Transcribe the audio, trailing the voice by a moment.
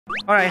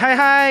Alright,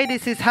 hi,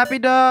 this is Happy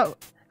Dog.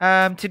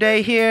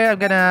 Today here I'm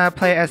gonna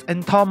play as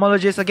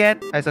Entomologist again,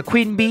 as a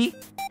queen bee.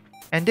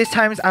 And this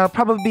time I'll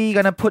probably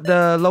gonna put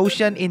the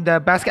lotion in the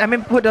basket. I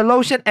mean, put the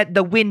lotion at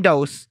the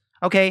windows.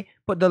 Okay,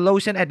 put the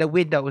lotion at the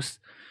windows.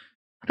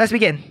 Let's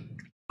begin.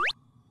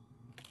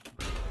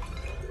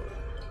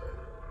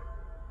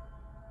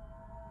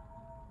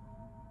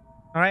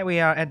 Alright, we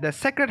are at the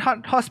Sacred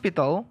Heart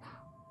Hospital.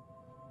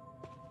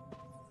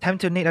 Time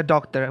to need a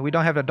doctor. We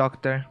don't have a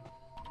doctor.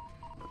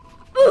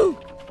 Ooh!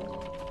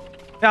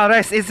 Now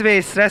rest in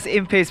peace. Rest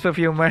in peace,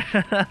 perfumer.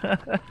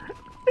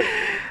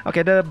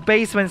 Okay, the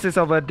basement is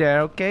over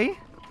there, okay?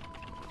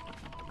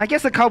 I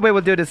guess the cowboy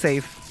will do the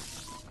save.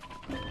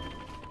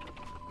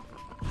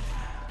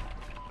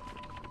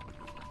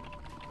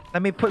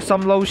 Let me put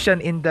some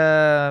lotion in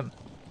the...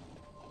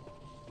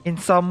 in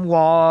some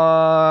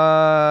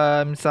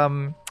wall...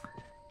 some...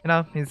 you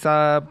know, in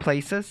some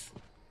places.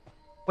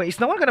 Wait, is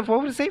no one gonna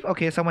go for the save?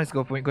 Okay, someone's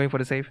going for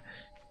the save.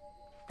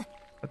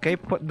 Okay,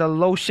 put the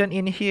lotion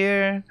in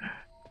here.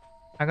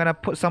 I'm gonna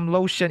put some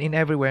lotion in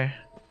everywhere.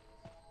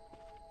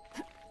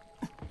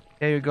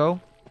 There you go.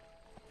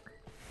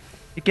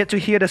 You get to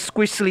hear the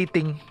squishly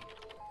thing.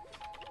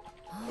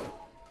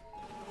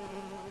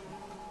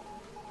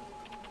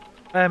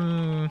 I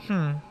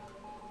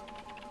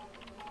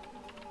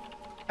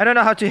don't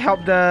know how to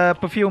help the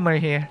perfumer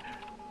here.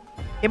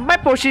 In my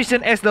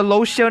position as the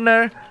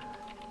lotioner,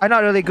 I'm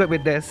not really good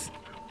with this.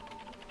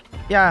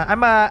 Yeah,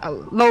 I'm a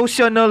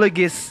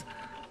lotionologist.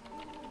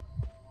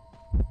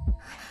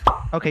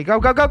 Okay,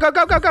 go. For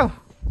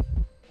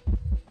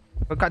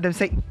goddamn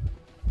sake.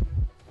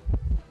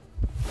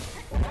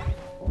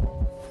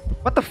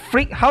 What the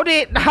freak? How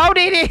did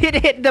it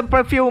hit the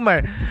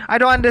perfumer? I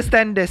don't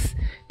understand this.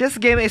 This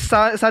game is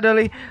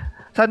suddenly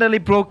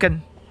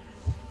broken.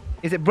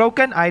 Is it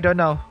broken? I don't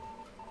know.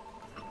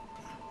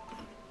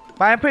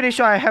 But I'm pretty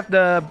sure I have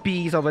the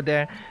bees over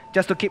there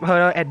just to keep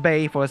her at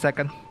bay for a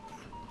second.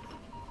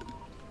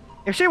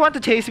 If she wants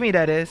to chase me,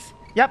 that is.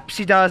 Yep,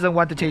 she doesn't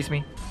want to chase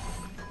me.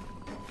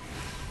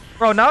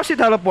 Bro, now she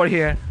teleport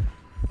here.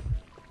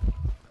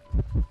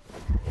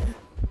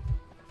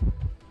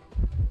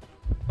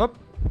 Oop.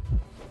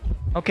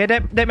 Okay,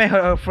 that made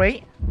her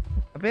afraid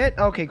a bit.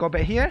 Okay, go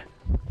back here.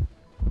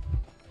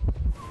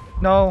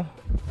 No.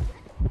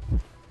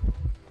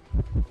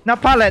 Now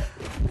pallet.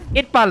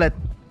 Eat pallet.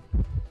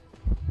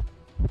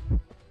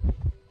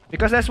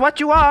 Because that's what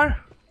you are.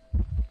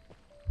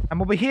 I'm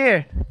over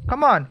here.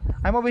 Come on.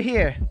 I'm over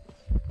here.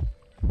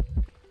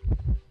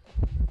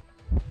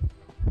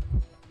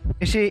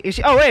 Is she?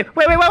 Oh, wait.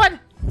 What?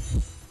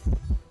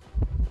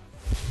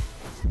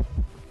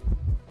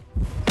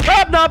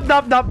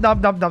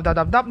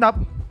 Nope.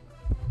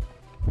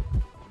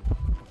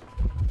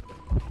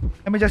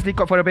 Let me just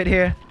decode for a bit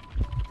here.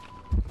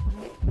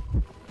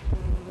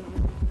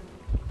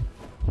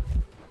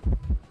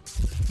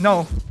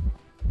 No.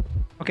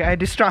 Okay, I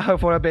distract her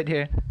for a bit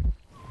here.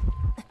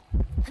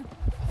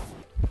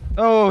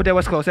 Oh, that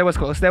was close.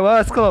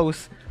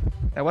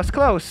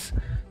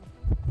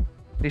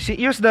 Did she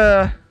use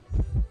the...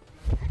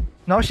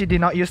 No, she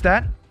did not use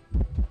that.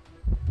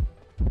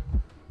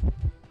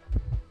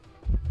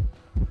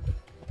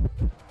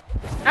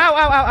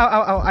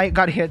 Ow, I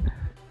got hit.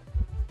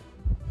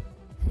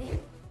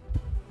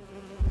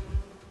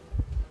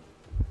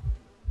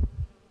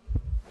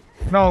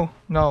 No,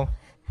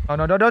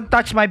 don't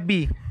touch my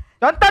bee.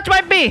 Don't touch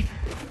my bee!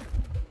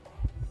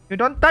 You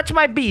don't touch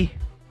my bee.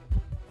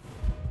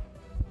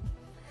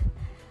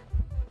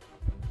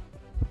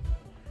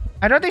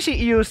 I don't think she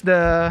used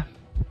the...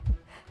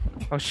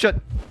 Oh, shit.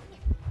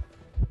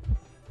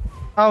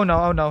 Oh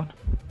no.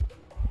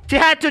 She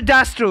had to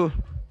dash through.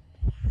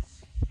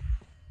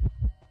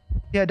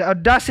 Yeah, the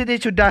audacity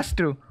to dash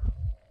through.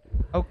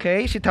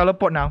 Okay, she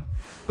teleport now.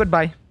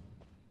 Goodbye.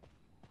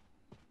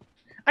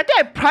 I think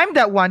I primed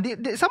that one.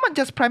 Did someone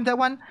just prime that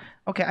one?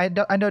 Okay, I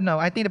don't know.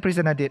 I think the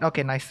prisoner did.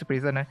 Okay, nice,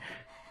 prisoner.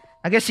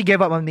 I guess she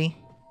gave up on me.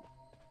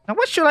 Now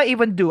what should I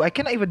even do? I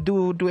cannot even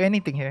do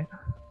anything here.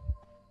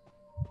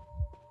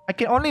 I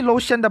can only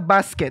lotion the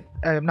basket.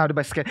 Not the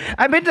basket.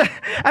 I made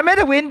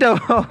the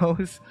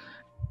windows.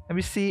 Let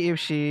me see if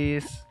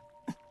she's...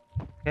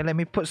 Okay, let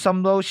me put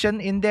some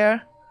lotion in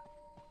there.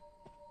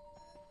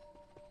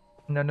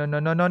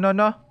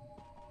 No.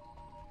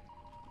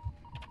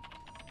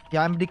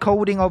 Yeah, I'm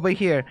decoding over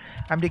here.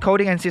 I'm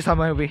decoding and see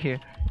someone over here.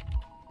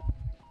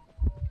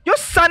 You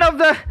son of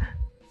the...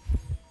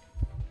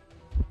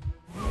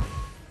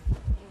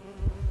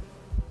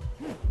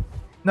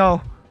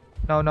 No.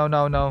 No.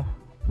 No.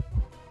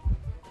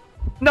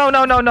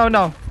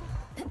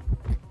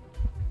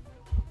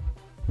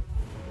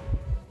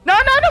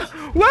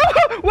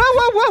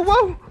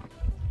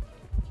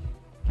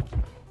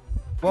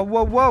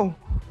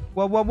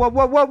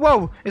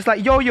 Whoa. It's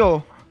like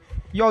yo-yo.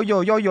 You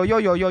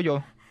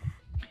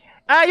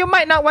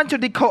might not want to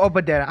decode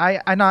over there.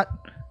 I'm not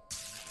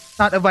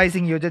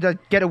advising you to just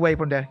get away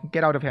from there.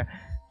 Get out of here.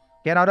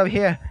 Get out of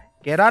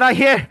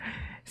here.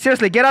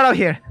 Seriously, get out of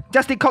here.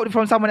 Just decode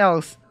from someone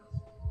else.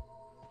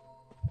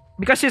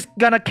 Because she's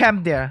gonna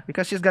camp there.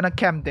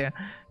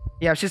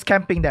 Yeah, she's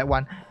camping that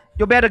one.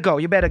 You better go.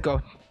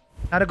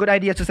 Not a good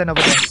idea to stand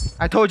over there.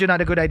 I told you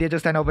not a good idea to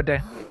stand over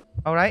there.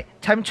 Alright,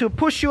 time to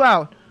push you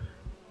out.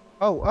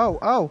 Oh,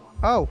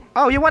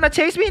 you wanna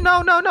chase me?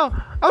 No.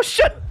 Oh,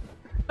 shoot.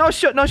 No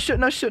shoot. No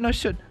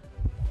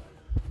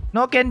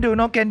can do.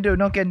 No can do.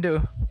 No can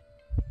do.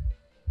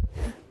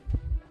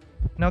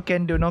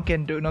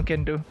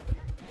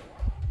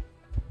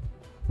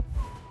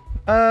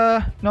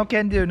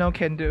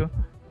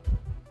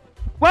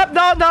 What?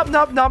 No. No.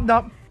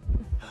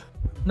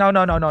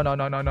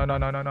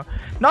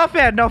 No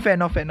fair.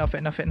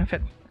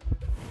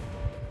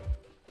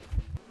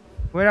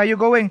 Where are you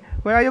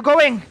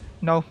going?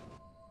 No.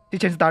 She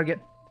changed target.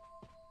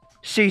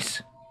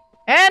 Sheesh.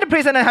 And the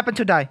prisoner happened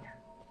to die.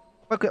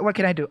 What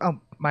can I do? Oh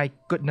my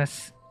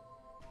goodness.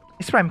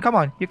 It's Prime, come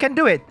on. You can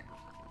do it.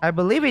 I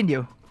believe in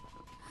you.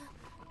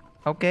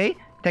 Okay.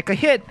 Take a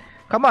hit.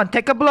 Come on,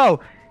 take a blow.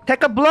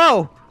 Take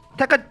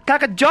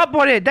a job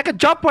for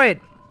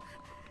it.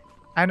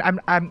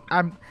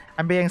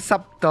 I'm being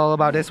subtle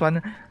about this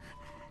one.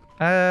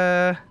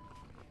 Hi.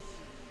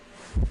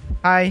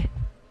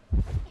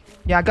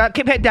 Yeah,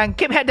 keep hit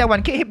that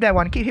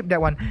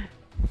one.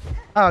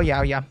 Oh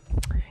yeah.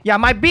 Yeah,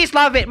 my bees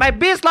love it.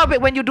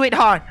 When you do it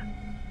hard.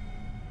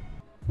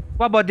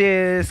 What about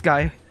this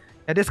guy?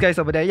 Yeah, this guy's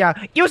over there. Yeah,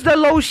 use the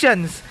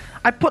lotions.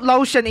 I put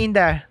lotion in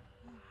there.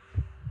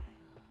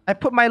 I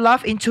put my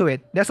love into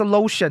it. There's a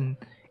lotion.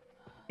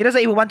 He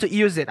doesn't even want to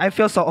use it. I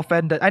feel so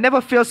offended. I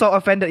never feel so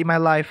offended in my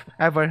life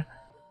ever.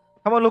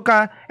 Come on,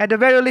 Luca. At the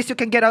very least, you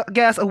can get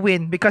us a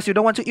win because you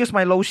don't want to use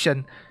my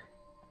lotion.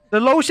 The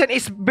lotion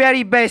is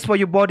very best for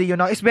your body, you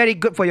know. It's very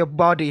good for your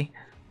body.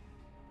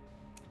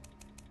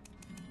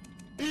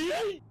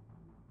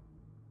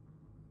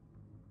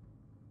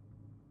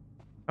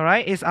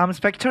 Alright, it's Arms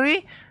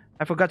Factory.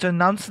 I forgot to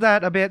announce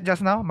that a bit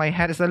just now. My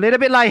head is a little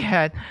bit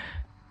lighthead.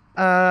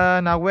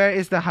 Now where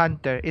is the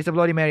hunter? It's a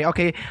Bloody Mary.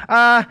 Okay.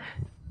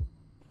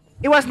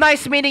 It was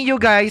nice meeting you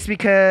guys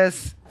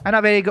because I'm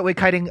not very good with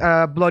kiting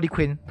Bloody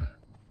Queen.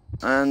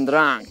 I'm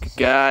drunk,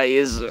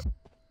 guys.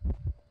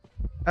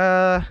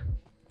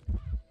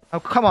 Oh,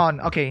 come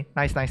on. Okay,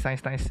 nice.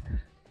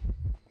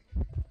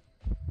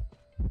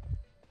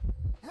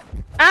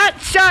 Ah,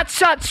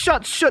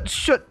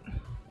 shoot.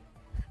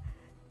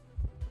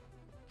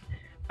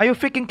 Are you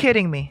freaking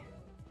kidding me?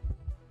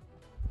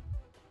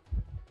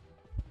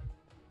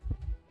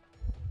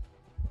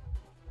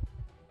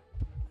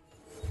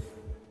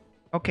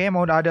 Okay, I'm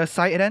on the other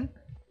side then.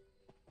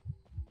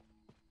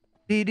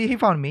 He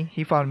found me.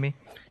 She found me.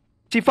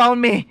 She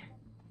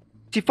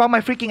found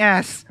my freaking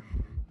ass.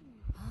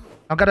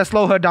 I'm gonna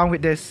slow her down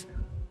with this.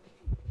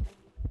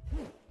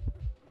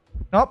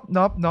 Nope.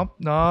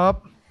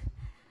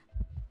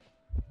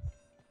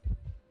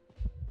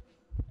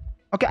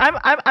 Okay,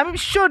 I'm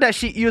sure that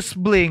she used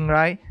bling,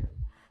 right?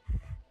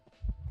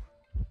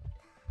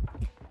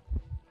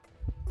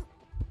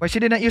 Wait, she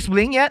didn't use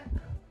bling yet?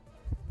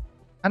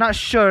 I'm not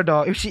sure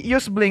though. If she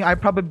used bling, I'd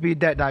probably be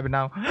dead by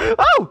now.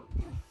 Oh!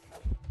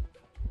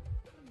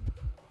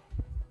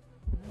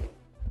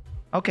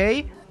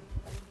 Okay.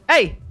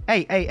 Hey!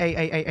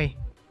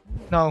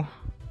 No.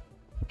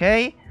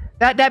 Okay.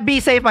 That bee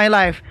saved my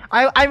life.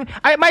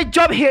 My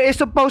job here is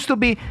supposed to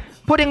be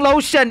putting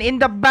lotion in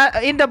the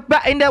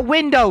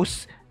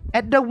windows.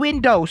 At the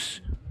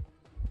windows.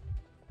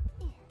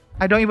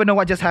 I don't even know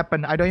what just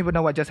happened.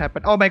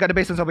 Oh my god, the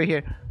basement's over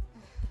here.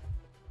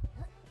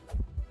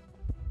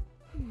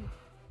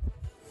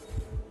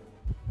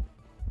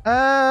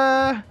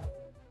 I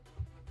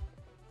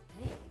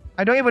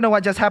don't even know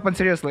what just happened,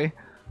 seriously.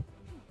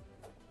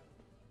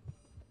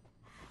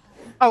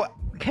 Oh,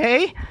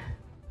 okay.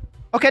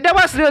 Okay, that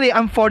was really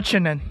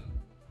unfortunate.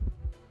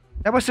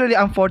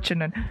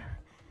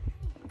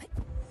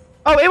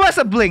 Oh, it was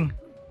a bling.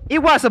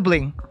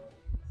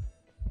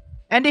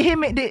 And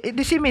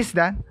did she miss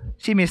that?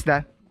 She missed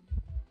that.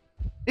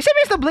 Did she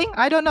miss the bling?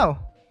 I don't know.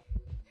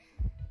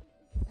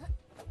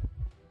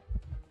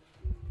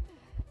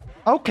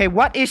 Okay,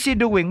 what is she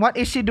doing?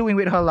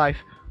 With her life?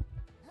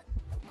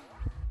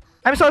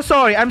 I'm so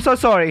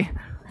sorry.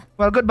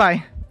 Well,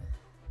 goodbye.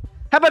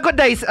 Have a good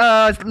day,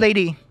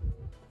 lady.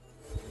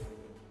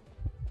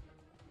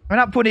 I'm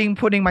not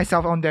putting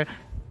myself on there.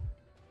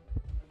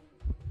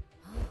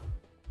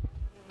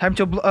 Time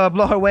to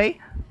blow her away.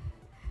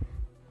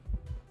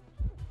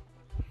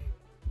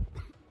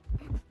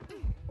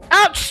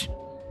 Ouch!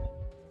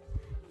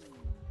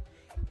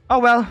 Oh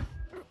well.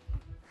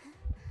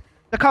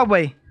 The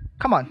cowboy.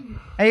 Come on.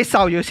 He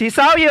saw you. She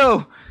saw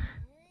you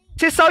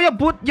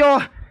put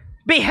your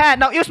big head.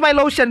 Now use my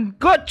lotion.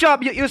 Good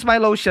job, you use my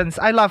lotions.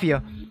 I love you.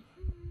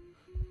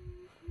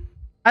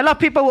 I love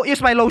people who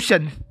use my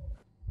lotion.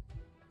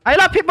 I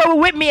love people who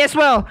whip me as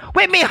well.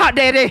 Whip me hard,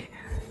 daddy.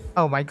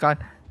 Oh my god.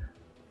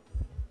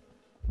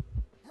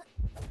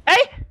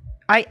 Hey!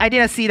 I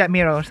didn't see that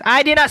mirror.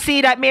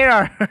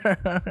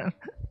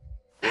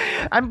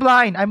 I'm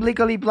blind. I'm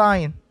legally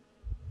blind.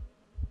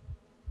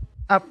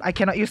 Up. I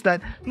cannot use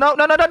that. No.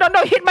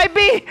 Hit my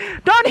bee.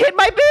 Don't hit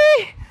my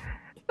bee.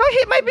 Don't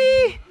hit my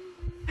bee!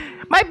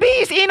 My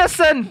bee is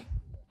innocent!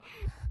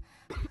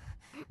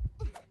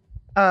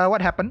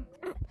 What happened?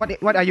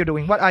 What are you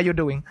doing? What are you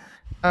doing?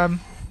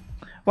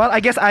 Well, I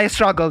guess I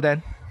struggle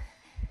then.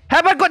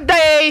 Have a good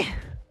day!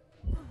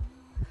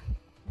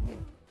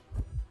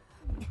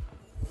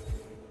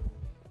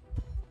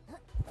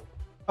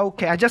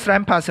 Okay, I just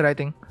ran past her, I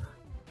think.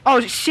 Oh,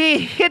 she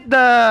hit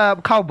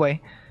the cowboy.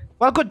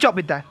 Well, good job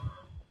with that.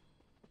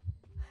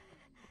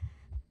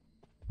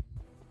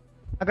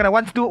 I'm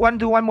gonna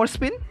do one more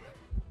spin.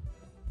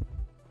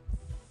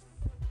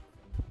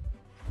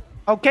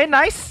 Okay,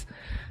 nice.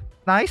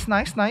 Nice.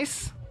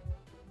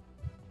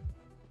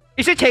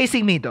 Is she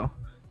chasing me though?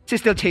 She's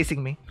still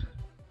chasing me.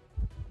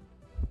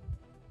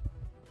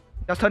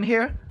 Just turn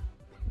here.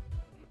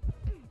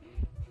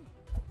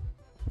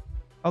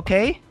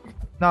 Okay.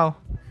 No.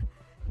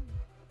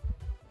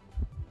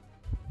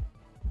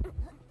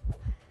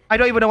 I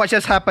don't even know what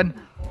just happened.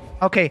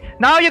 Okay,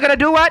 now you're gonna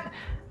do what?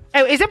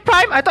 Oh, is it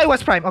Prime? I thought it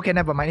was Prime. Okay,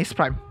 never mind. It's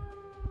Prime.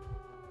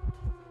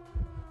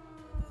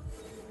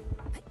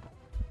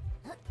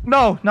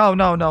 No.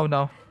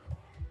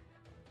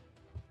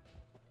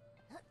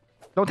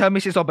 Don't tell me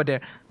she's over there.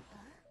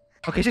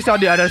 Okay, she's on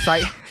the other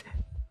side.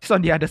 She's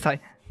on the other side.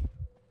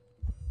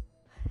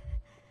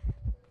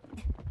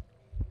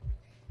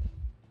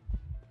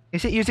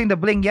 Is she using the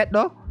bling yet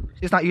though?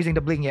 She's not using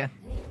the bling yet.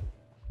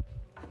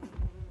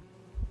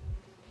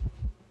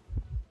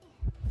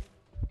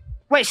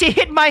 Wait, she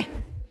hit my...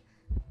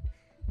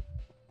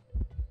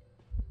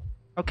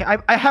 Okay,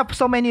 I have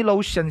so many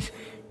lotions.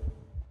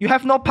 You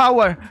have no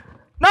power.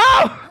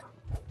 No!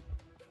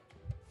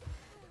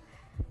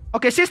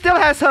 Okay, she still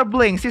has her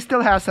bling.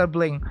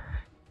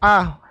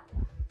 Ah.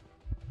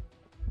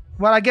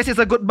 Well, I guess it's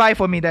a goodbye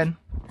for me then.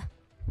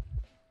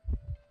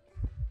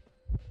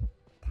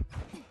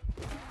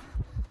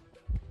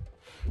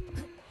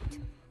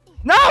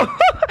 No!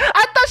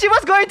 I thought she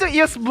was going to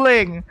use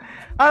bling.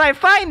 Alright,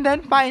 fine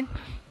then, fine.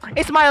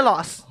 It's my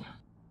loss.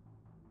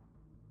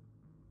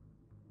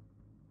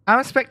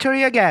 I'm Spectre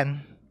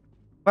again.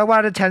 Well,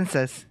 what are the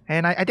chances?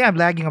 And I think I'm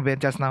lagging a bit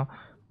just now.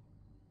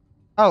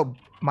 Oh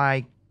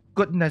my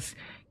goodness.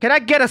 Can I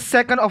get a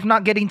second of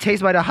not getting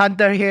chased by the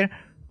hunter here?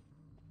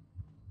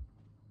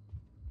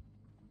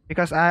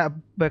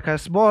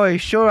 Because boy,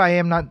 sure I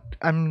am not.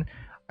 I'm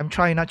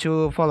trying not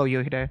to follow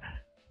you there.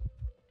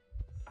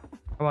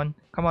 Come on.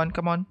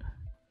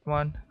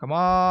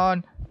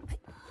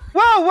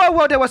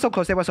 Whoa, that was so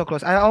close.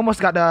 I almost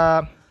got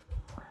the...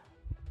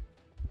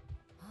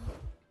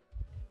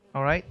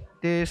 Alright,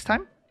 this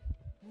time.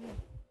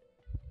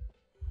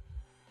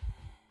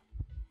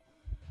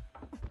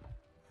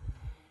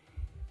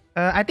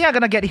 I think I'm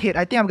gonna get hit.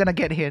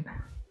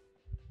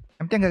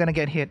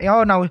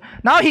 Oh,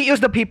 now he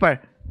used the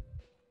peeper.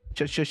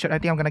 Shoot. I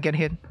think I'm gonna get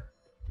hit.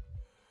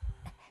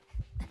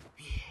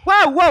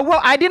 Whoa.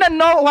 I didn't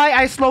know why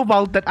I slow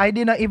vaulted. I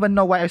didn't even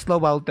know why I slow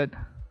vaulted.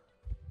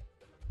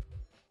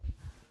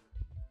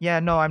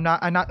 Yeah, no, I'm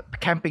not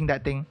camping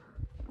that thing.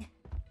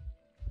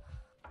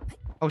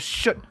 Oh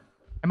shit.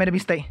 I made a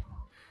mistake.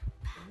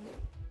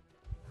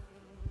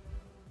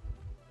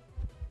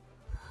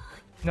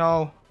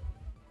 No.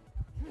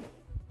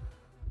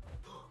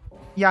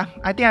 Yeah,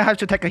 I think I have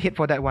to take a hit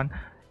for that one.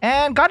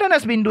 And Garden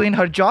has been doing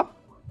her job.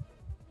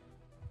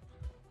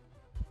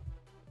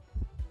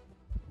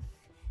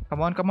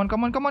 Come on.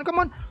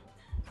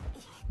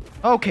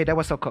 Okay, that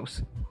was so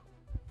close.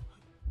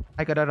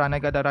 I gotta run.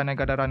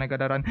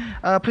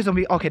 Please don't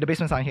be... Okay, the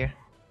basement's not here.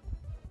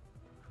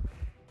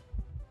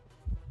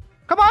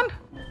 Come on!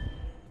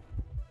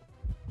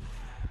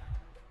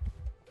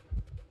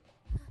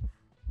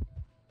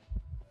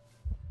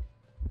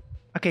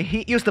 Okay,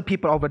 he used the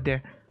people over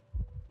there.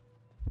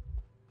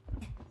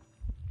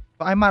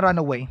 So I might run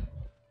away.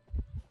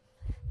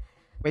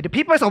 Wait, the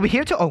people is over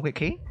here too? Oh,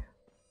 okay.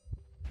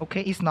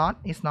 Okay, it's not.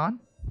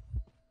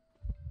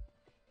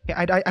 Okay,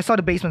 I saw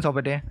the basements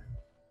over there.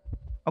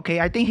 Okay,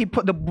 I think he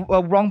put the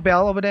wrong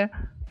bell over there.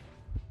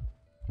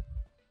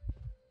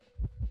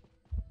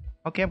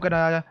 Okay, I'm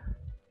gonna...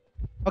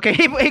 Okay,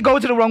 he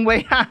goes the wrong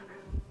way.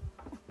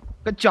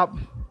 Good job.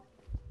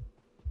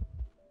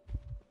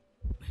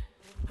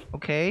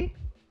 Okay.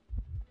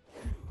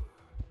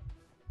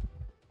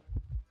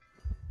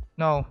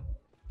 No,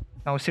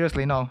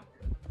 seriously, no.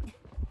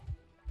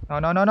 No.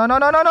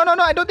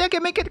 I don't think I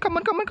can make it. Come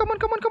on.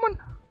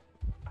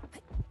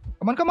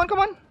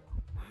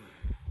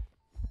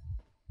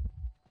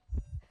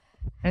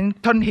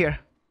 And turn here.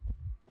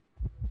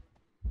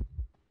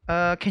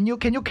 Can you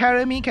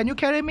carry me? Carry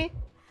me!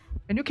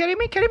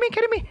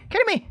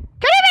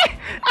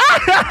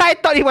 Ah, I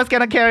thought he was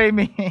gonna carry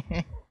me.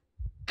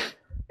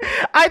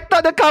 I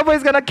thought the cowboy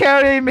is gonna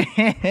carry me.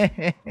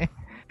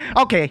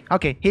 Okay,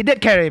 he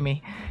did carry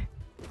me.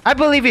 I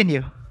believe in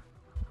you.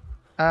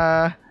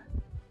 I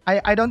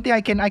don't think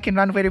I can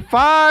run very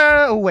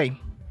far away.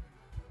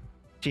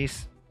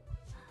 Jeez.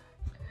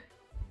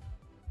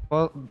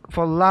 Well,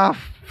 for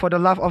the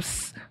love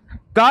of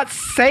God's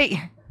sake.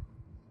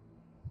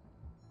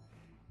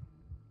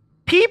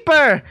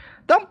 Peeper!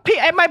 Don't pee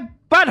at my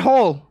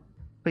butthole!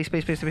 Please,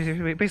 please, please, please,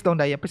 please, please don't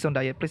die yet. Please don't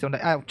die yet. Please don't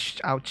die.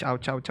 Ouch, ouch,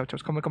 ouch, ouch, ouch,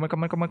 ouch. Come on, come on,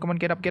 come on, come on, come on.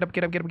 Get up, get up,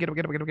 get up, get up, get up,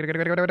 get up, get up, get up, get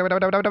up, get up, get up, get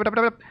up, get up, get up, get up,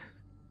 get up.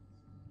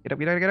 Get up,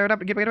 get up, get up, get up,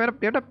 get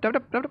up, get up, get up, get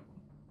up, get up.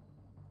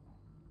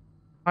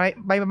 Alright,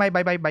 bye, bye,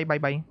 bye, bye, bye, bye,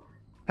 bye.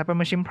 Hyper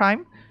Machine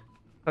Prime.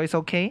 So it's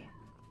okay.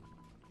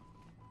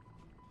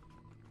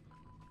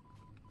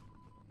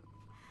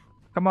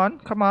 Come on,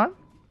 come on.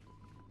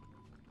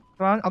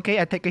 Come on. Okay,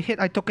 I take a hit.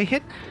 I took a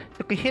hit.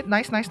 Took a hit.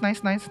 Nice, nice,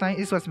 nice, nice, nice.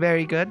 This was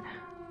very good.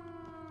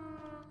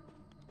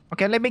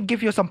 Okay, let me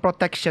give you some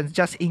protections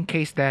just in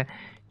case that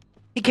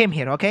he came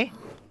here, okay?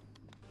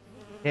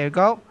 There you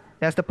go.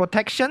 There's the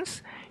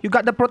protections. You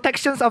got the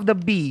protections of the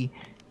bee.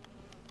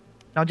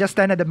 Now just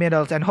stand at the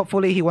middle and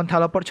hopefully he won't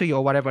teleport to you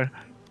or whatever.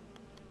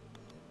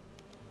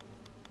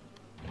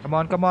 Come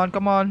on, come on,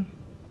 come on.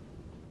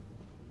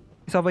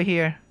 It's over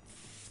here.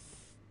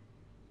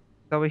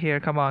 It's over here,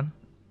 come on.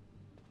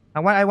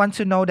 Now what I want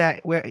to know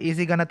that where is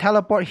he gonna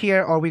teleport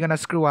here or we gonna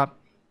screw up?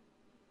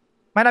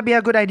 Might not be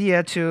a good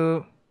idea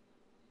to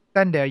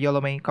stand there,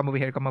 Yellow May. Come over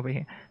here, come over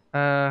here.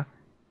 Yeah,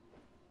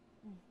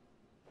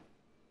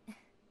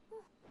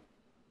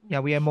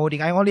 we are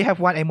modding. I only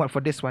have one emote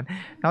for this one.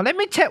 Now let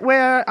me check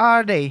where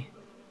are they.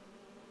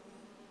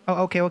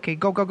 Oh, okay, okay.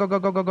 Go, go, go, go,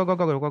 go, go, go, go,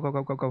 go, go, go, go,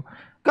 go, go, go.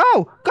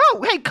 Go!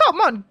 Go! Hey,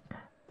 come on!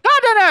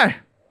 Gardener!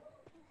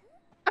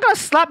 I'm gonna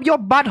slap your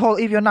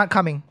butthole if you're not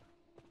coming.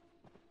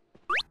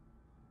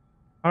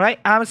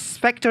 Alright, Arms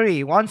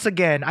Factory once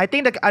again. I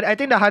think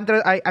the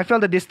hunter I feel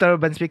the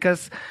disturbance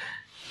because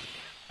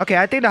okay,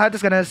 I think the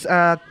hunter's gonna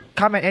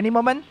come at any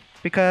moment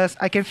because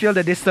I can feel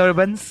the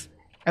disturbance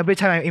every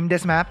time I'm in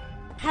this map.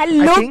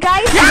 Hello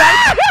guys!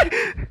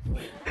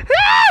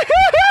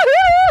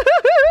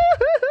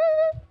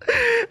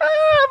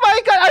 Oh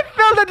my god, I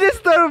felt the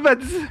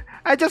disturbance!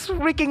 I just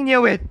freaking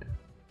knew it!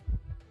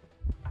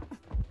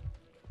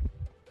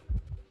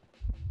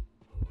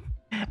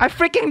 I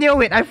freaking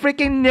knew it! I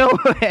freaking knew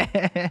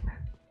it!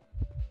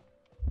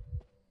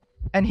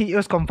 And he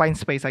used confined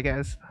space, I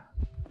guess.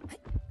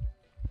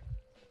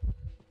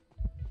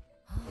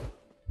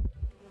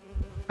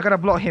 I gotta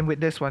block him with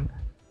this one.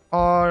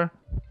 Or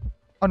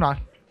not.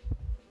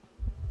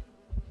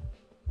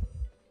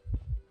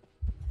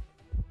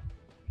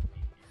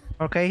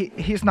 Okay,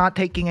 he's not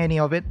taking any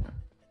of it.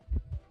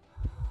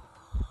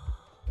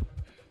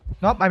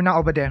 Nope, I'm not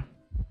over there.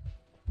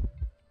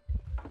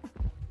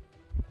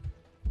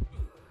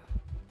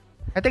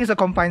 I think it's a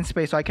confined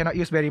space, so I cannot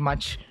use very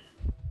much.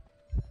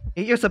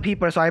 He used a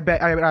peeper, so I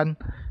bet I run.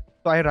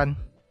 So I run.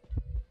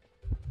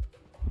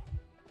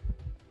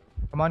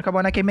 Come on, come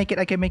on, I can make it,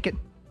 I can make it.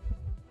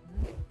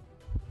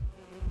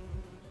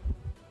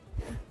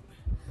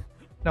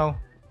 No.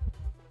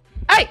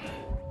 Hey!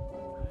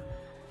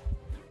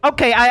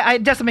 Okay, I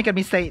just make a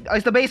mistake.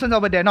 Is the basement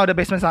over there? No, the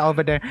basement's not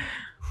over there.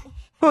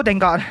 Oh,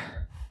 thank God.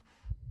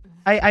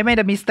 I made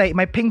a mistake.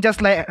 My ping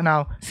just lag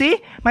now. See?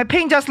 My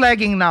ping just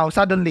lagging now,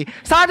 suddenly.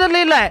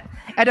 Suddenly lag!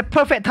 At the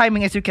perfect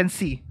timing, as you can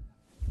see.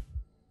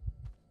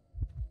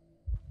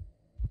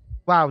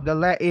 Wow, the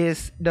lag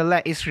is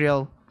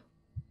real.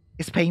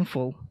 It's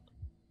painful.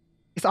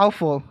 It's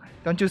awful.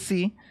 Don't you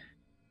see?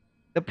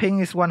 The ping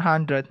is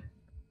 100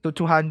 to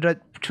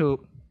 200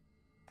 to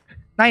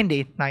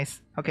 90.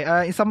 Nice.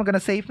 Okay, is someone gonna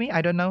save me?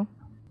 I don't know.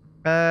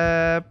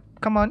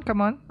 Come on,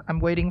 come on. I'm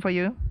waiting for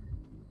you.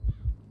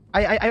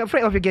 I'm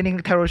afraid of you getting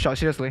terror shot,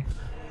 seriously.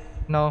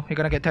 No, you're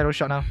gonna get terror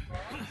shot now.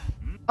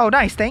 Oh,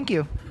 nice, thank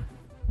you.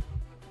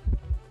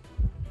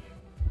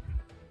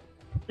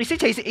 Is he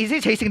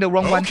chasing the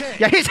wrong one?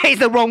 Yeah, he chased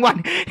the wrong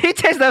one. He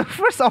chased the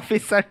first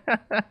officer.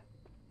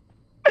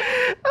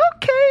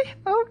 Okay,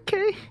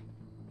 okay.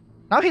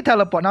 Now he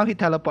teleport, now he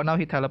teleport, now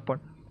he teleport.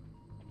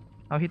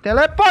 Now he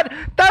teleport!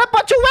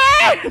 Teleport to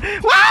where?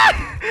 What?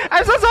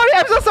 I'm so sorry,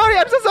 I'm so sorry,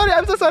 I'm so sorry,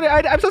 I'm so sorry,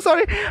 I'm so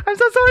sorry, I'm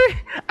so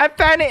sorry. I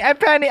panic, I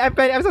panic, I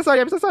panic, I'm so sorry,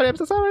 I'm so sorry, I'm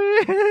so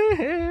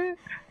sorry.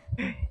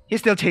 He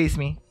still chased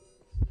me.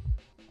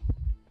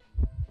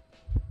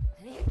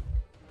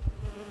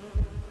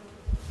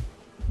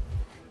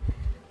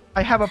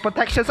 I have a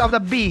protections of the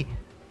bee.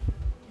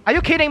 Are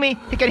you kidding me?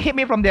 He can hit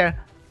me from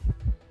there.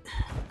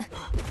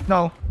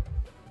 No.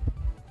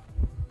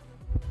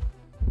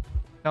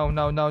 No,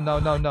 no, no, no,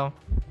 no, no.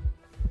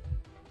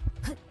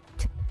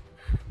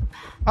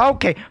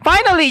 Okay,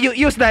 finally you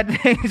use that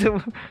thing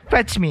to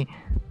fetch me.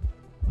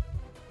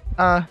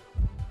 Come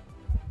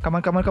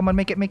on, come on, come on,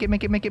 make it, make it,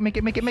 make it, make it, make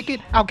it, make it, make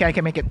it. Okay, I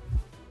can make it.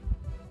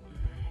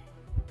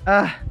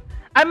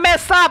 I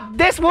messed up.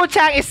 This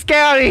Wu-Chang is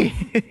scary.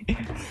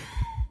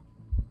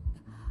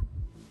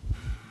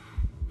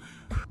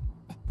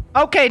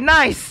 Okay,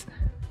 nice,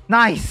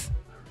 nice.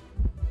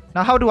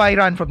 Now how do I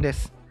run from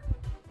this?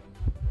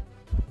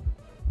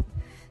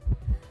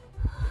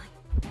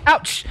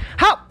 Ouch!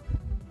 How?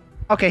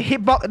 Okay,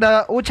 hitbox.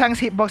 The Wu-Chang's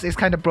hitbox is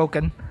kind of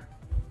broken.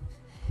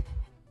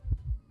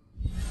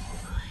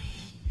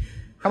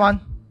 Come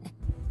on.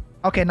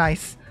 Okay,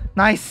 nice,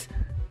 nice,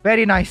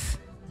 very nice.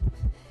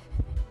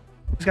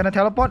 It's gonna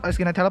teleport. It's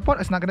gonna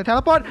teleport. It's not gonna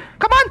teleport.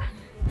 Come on!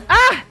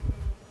 Ah!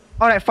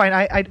 All right, fine.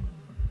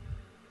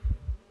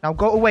 Now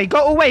go away,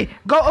 go away,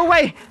 go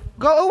away,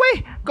 go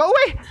away, go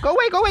away, go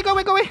away, go away, go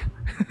away, go away.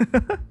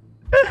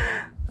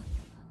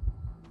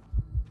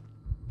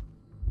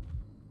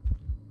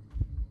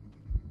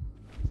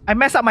 I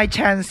messed up my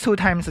chance 2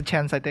 times the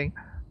chance, I think.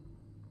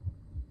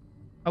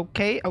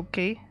 Okay,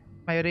 okay.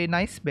 Very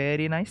nice,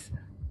 very nice.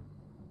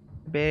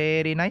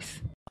 Very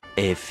nice.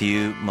 A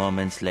few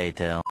moments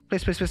later.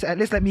 Please, please, please, at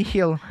least let me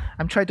heal.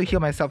 I'm trying to heal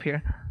myself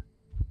here.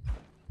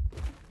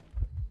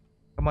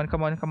 Come on,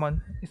 come on, come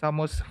on. It's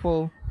almost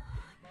full.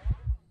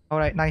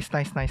 Alright, nice,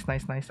 nice, nice,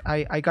 nice, nice.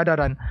 I gotta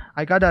run.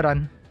 I gotta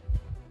run.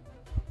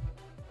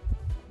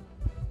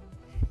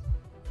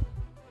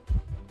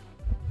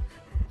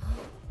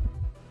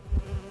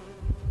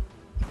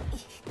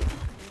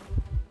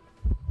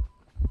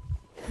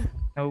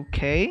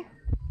 Okay.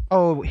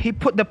 Oh, he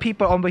put the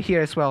people over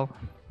here as well.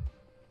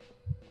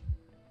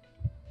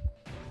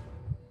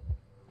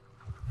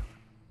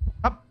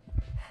 Up.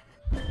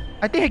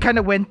 I think he kind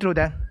of went through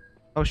that.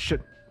 Oh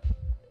shit.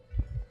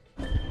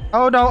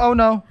 Oh no, oh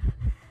no.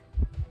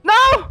 No!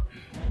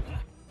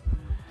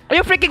 Are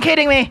you freaking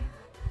kidding me?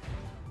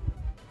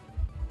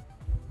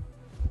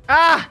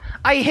 Ah!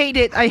 I hate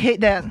it. I hate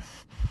that.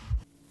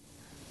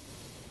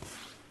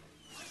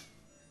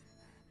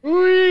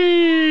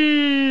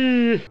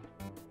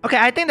 Okay,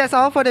 I think that's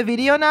all for the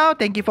video now.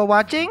 Thank you for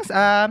watching.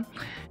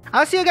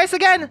 I'll see you guys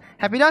again.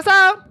 Happy days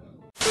out!